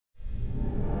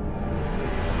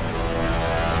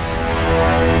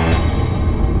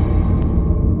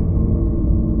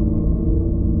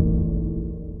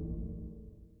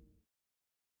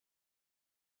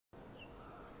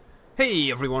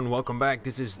Hey everyone, welcome back.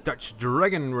 This is Dutch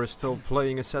Dragon. We're still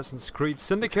playing Assassin's Creed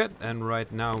Syndicate, and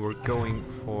right now we're going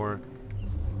for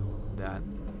that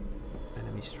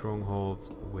enemy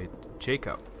stronghold with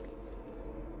Jacob.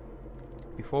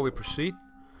 Before we proceed,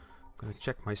 I'm gonna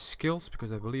check my skills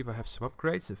because I believe I have some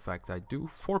upgrades. In fact, I do.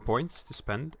 4 points to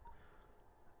spend.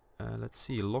 Let's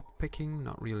see, lockpicking,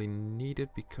 not really needed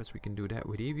because we can do that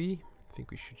with Evie. I think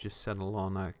we should just settle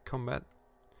on combat.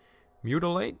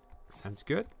 Mutilate, sounds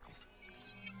good.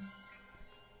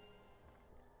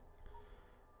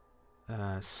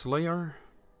 Slayer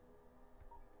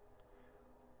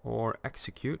or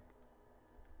execute,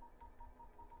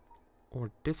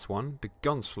 or this one, the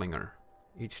gunslinger.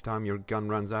 Each time your gun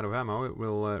runs out of ammo it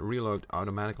will reload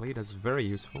automatically. That's very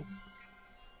useful,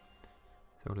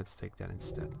 so let's take that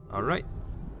instead. Alright.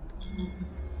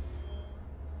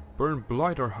 Burn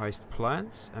blighter heist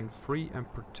plans and free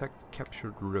and protect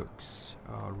captured rooks.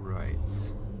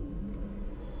 Alright.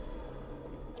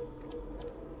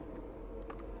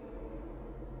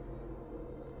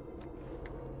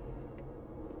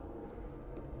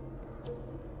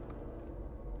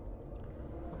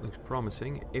 Looks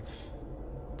promising if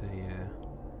they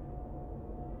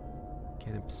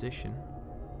get in position.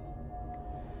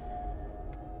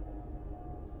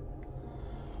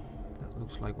 That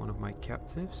looks like one of my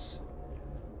captives.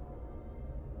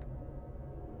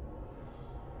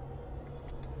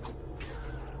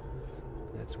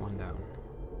 That's one down.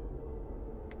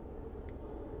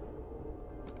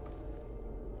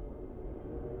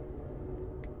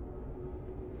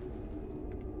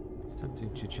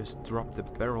 Tempting to just drop the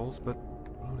barrels, but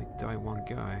will only die one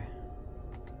guy.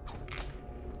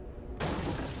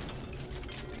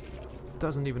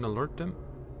 Doesn't even alert them,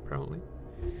 apparently.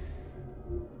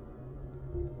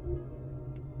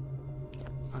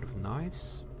 Out of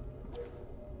knives.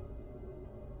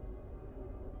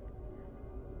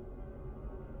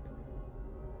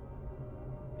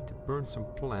 Need to burn some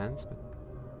plants, but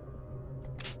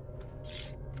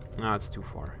no, it's too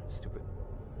far. Stupid.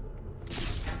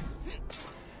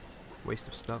 Waste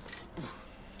of stuff.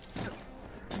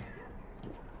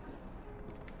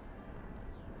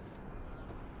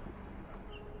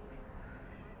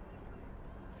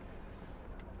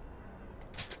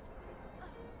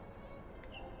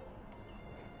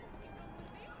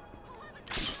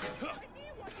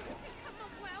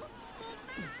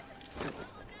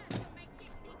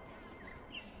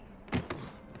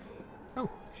 Oh,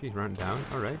 she's run down.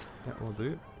 Alright, that will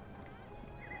do.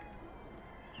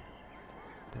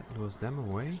 That lures them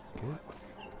away. Good.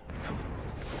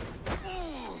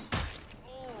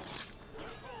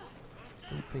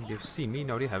 Don't think they've seen me.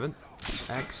 No, they haven't.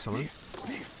 Excellent.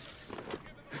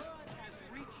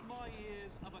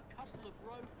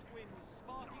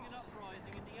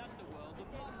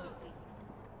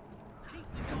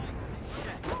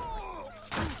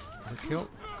 A kill.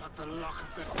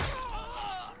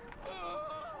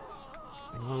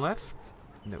 Anyone left?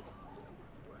 No.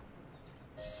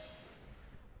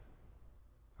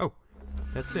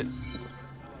 That's it.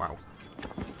 Wow.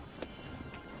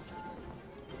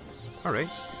 Alright.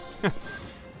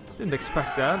 Didn't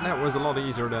expect that. That was a lot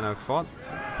easier than I thought.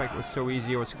 In fact, it was so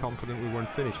easy I was confident we weren't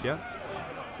finished yet.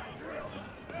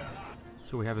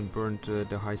 So we haven't burned the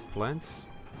heist plans.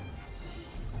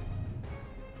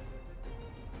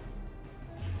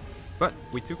 But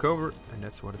we took over, and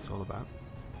that's what it's all about.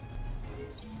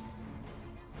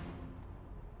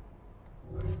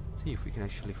 Let's see if we can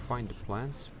actually find the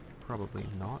plans. Probably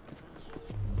not.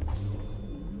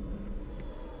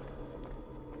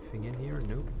 Anything in here?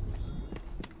 Nope.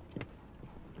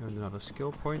 And another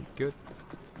skill point. Good.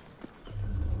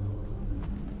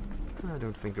 I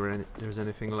don't think there's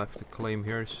anything left to claim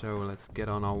here, so let's get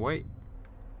on our way.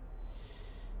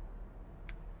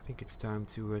 I think it's time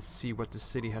to see what the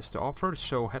city has to offer,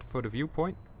 so head for the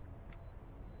viewpoint.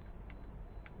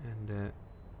 And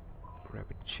grab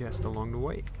a chest along the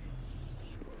way.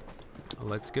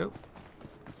 Let's go.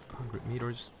 100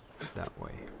 meters that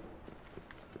way.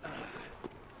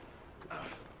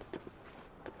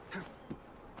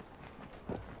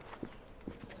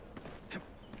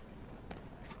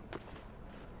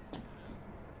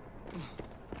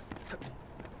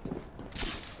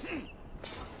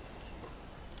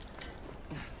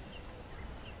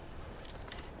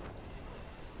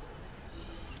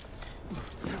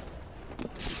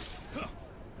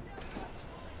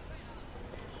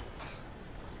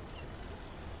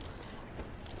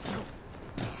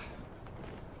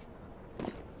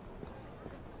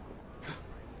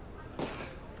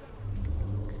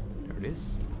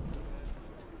 Is.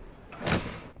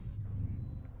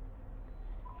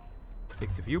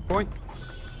 Take the viewpoint.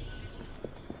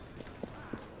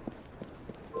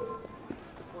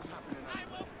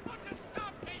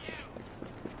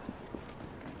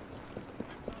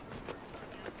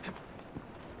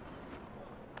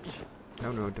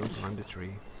 No, no, don't climb the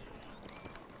tree.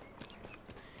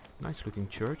 Nice looking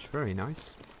church, very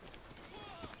nice.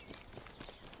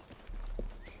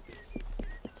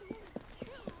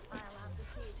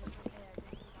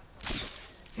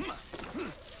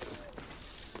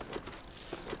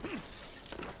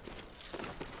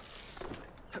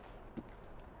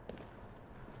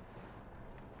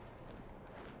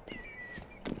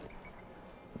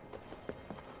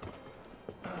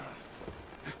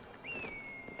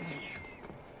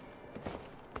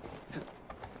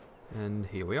 And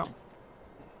here we are.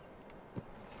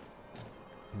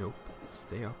 Nope,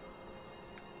 stay up.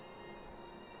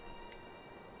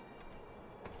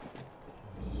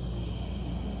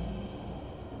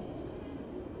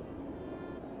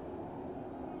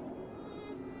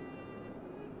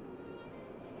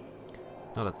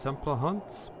 Another Templar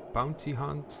hunt, bounty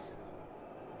hunt,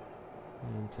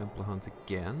 and Templar hunt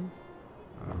again.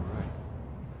 Alright.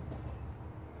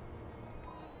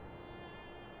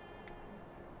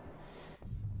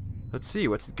 Let's see,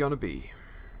 what's it gonna be?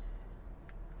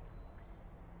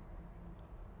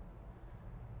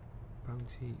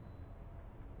 Bounty.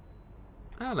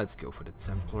 Let's go for the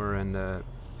Templar and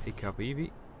pick up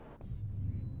Evie.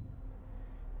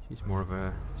 She's more of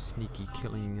a sneaky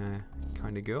killing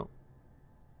kind of girl.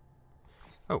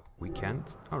 Oh, we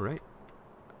can't. Alright.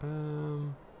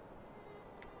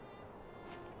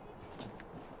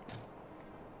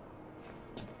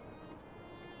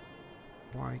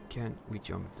 Why can't we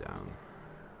jump down?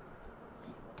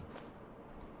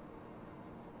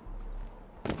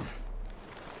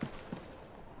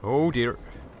 Oh dear.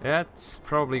 That's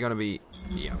probably gonna be...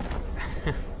 yeah.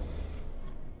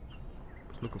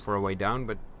 Was looking for a way down,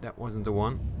 but that wasn't the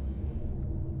one.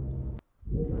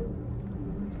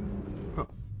 Oh,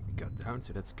 we got down,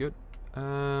 so that's good.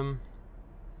 Let's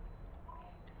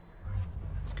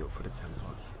go for the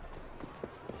Templar.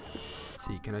 Let's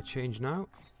see, can I change now?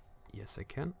 Yes, I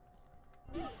can.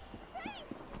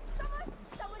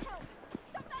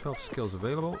 12 skills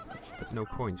available, but no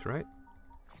points, right?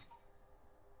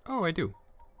 Oh, I do.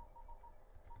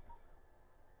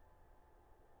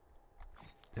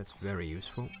 That's very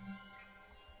useful.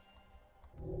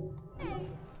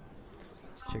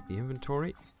 Let's check the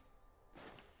inventory.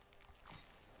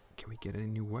 Can we get any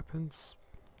new weapons?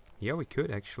 Yeah, we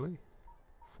could actually.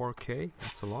 4k,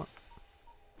 that's a lot.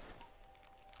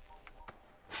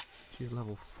 She's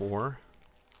level 4.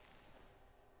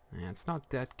 Yeah, it's not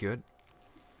that good.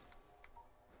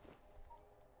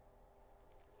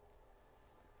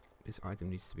 This item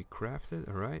needs to be crafted,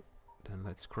 alright. Then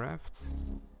let's craft.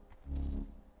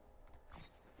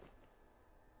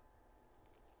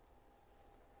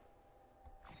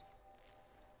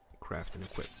 Craft and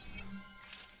equip.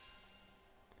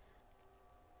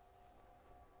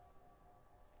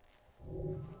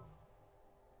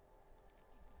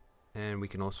 And we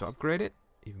can also upgrade it.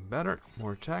 Even better.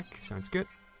 More attack. Sounds good.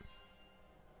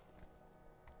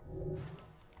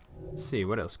 Let's see,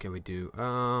 what else can we do?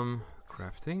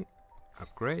 Crafting.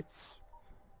 Upgrades.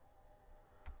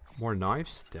 More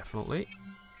knives, definitely.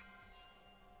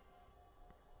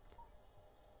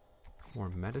 More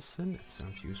medicine. That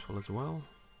sounds useful as well.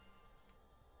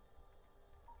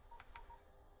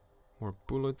 More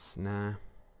bullets. Nah.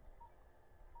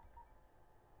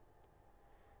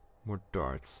 More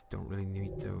darts, don't really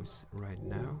need those right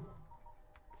now.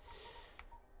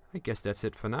 I guess that's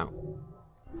it for now.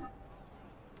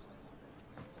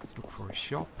 Let's look for a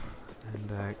shop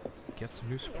and get some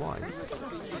new supplies.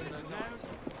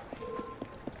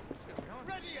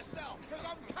 Ready yourself, 'cause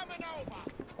I'm coming over.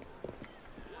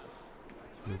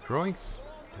 New drawings,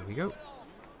 there we go.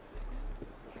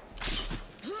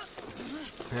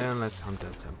 And let's hunt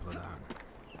that Templar down.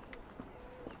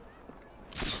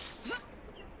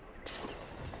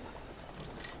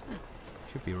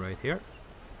 Should be right here.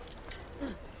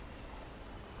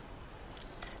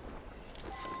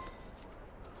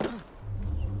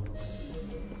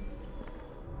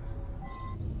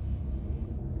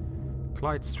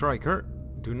 Clyde Striker.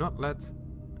 Do not let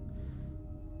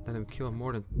him kill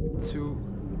more than 2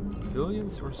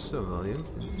 civilians or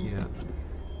civilians. Didn't see that.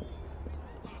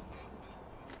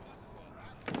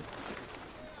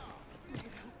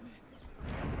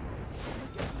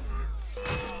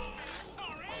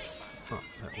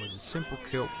 Simple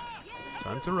kill.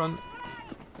 Time to run.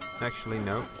 Actually,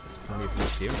 no. Plenty of loot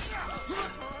here.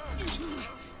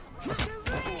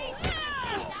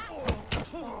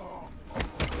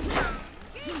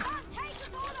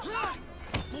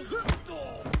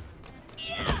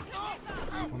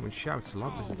 Woman shouts a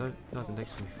lot, but it doesn't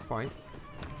actually fight.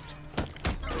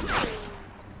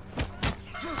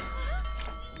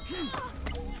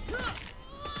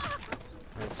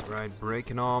 That's right, break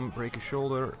an arm, break a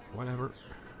shoulder, whatever.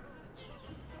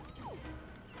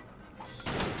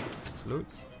 Let's loot.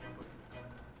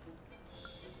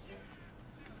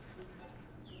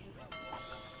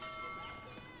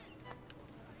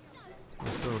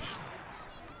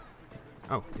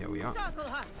 Oh, there we are. Circle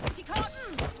her. She can't. I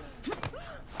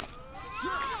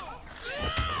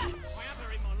have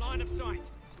her in my line of sight.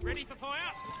 Ready for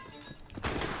fire?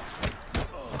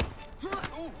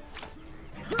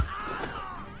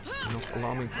 Not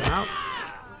alarming for now.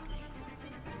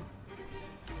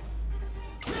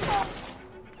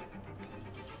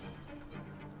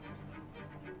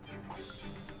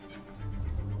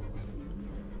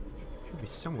 Should be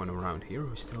someone around here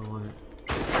who still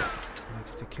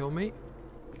likes to kill me.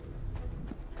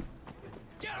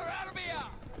 Get her out of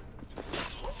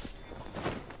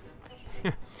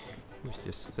here! He's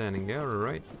just standing there,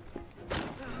 alright.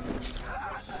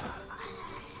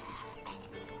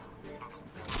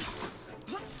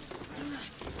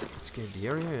 Escape the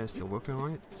area, yeah, still working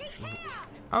on it.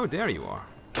 Oh, there you are.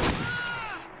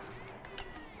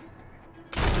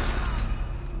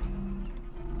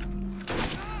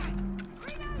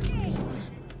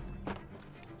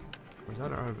 Was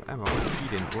that out of ammo? He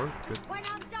didn't work, but When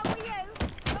I'm done with you.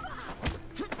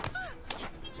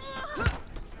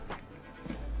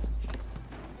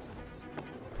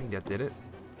 I think that did it.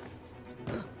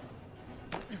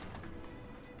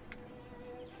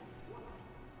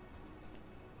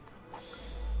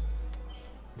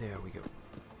 There we go.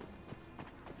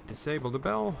 Disable the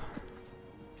bell.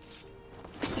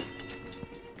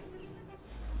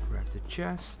 Grab the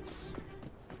chests.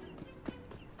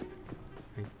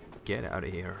 And get out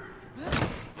of here.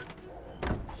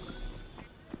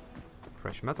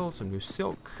 Fresh metal, some new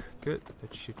silk. Good.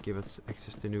 That should give us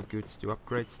access to new goods to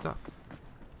upgrade stuff.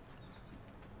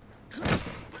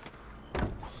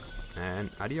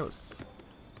 And adios.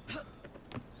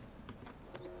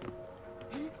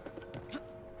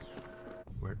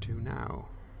 Where to now?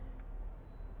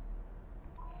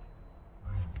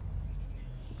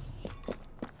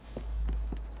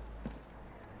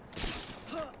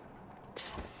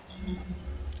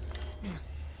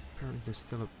 Apparently there's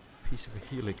still a piece of a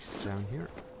helix down here.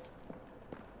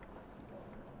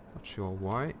 Not sure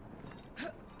why.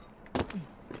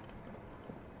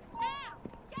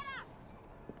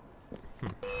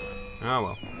 Ah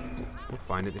well, we'll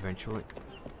find it eventually.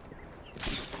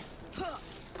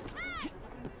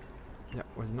 That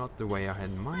was not the way I had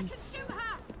in mind. Shoot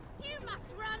her. You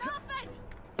must run off and.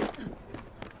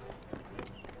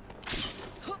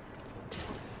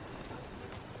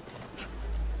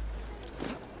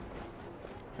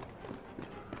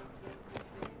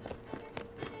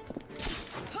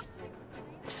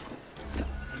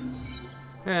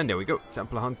 And there we go,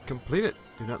 Templar hunt completed.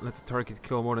 Do not let the target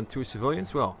kill more than 2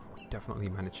 civilians. Well, definitely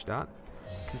managed that.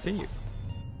 Continue.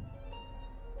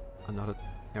 Another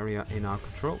area in our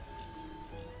control.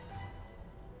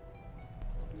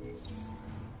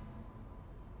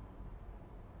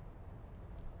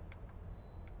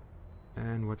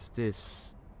 And what's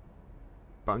this?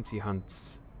 Bounty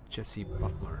hunt, Jesse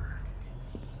Butler.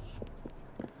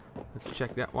 Let's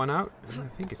check that one out. And I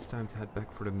think it's time to head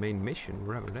back for the main mission,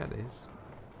 wherever that is.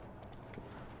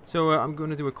 So I'm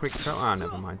gonna do a quick travel. Ah,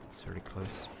 never mind, it's very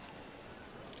close.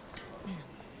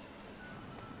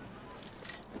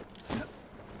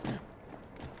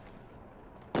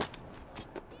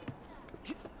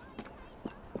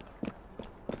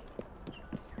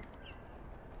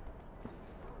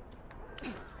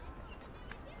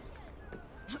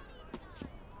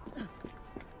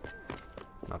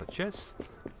 Not a chest.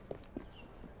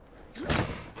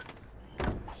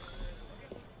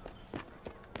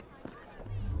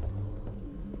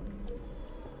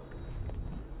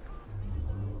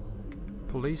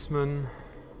 Policeman.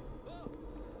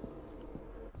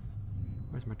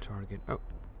 Where's my target? Oh,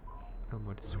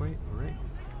 elbow this way. All right.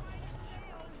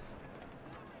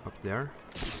 Up there.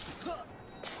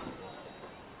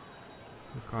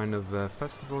 Some kind of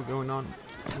festival going on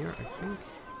here, I think.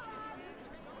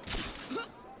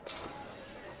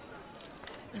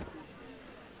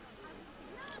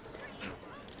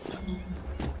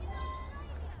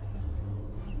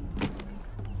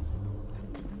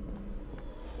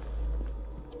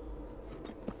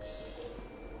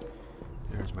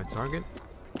 There's my target.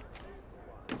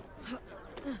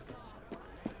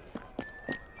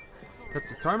 That's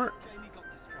the timer.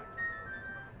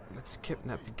 Let's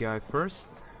kidnap the guy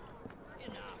first. I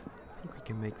think we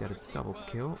can make that a double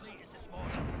kill.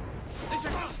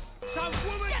 Listen, some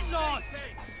woman's lost!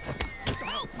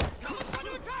 Trying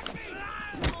to attack me!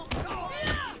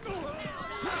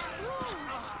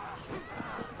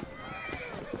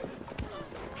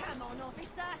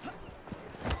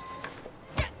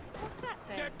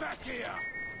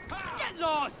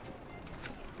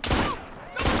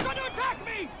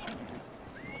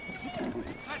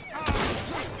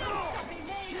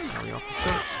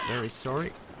 officer. Very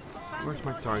sorry. Where's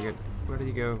my target? Where did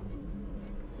he go?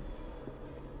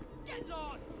 Get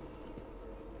lost!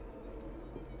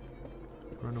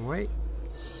 Run away.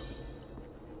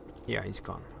 Yeah, he's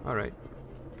gone. Alright.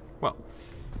 Well,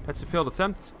 that's a failed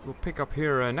attempt. We'll pick up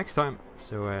here next time.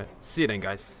 So, see you then,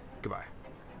 guys. Goodbye.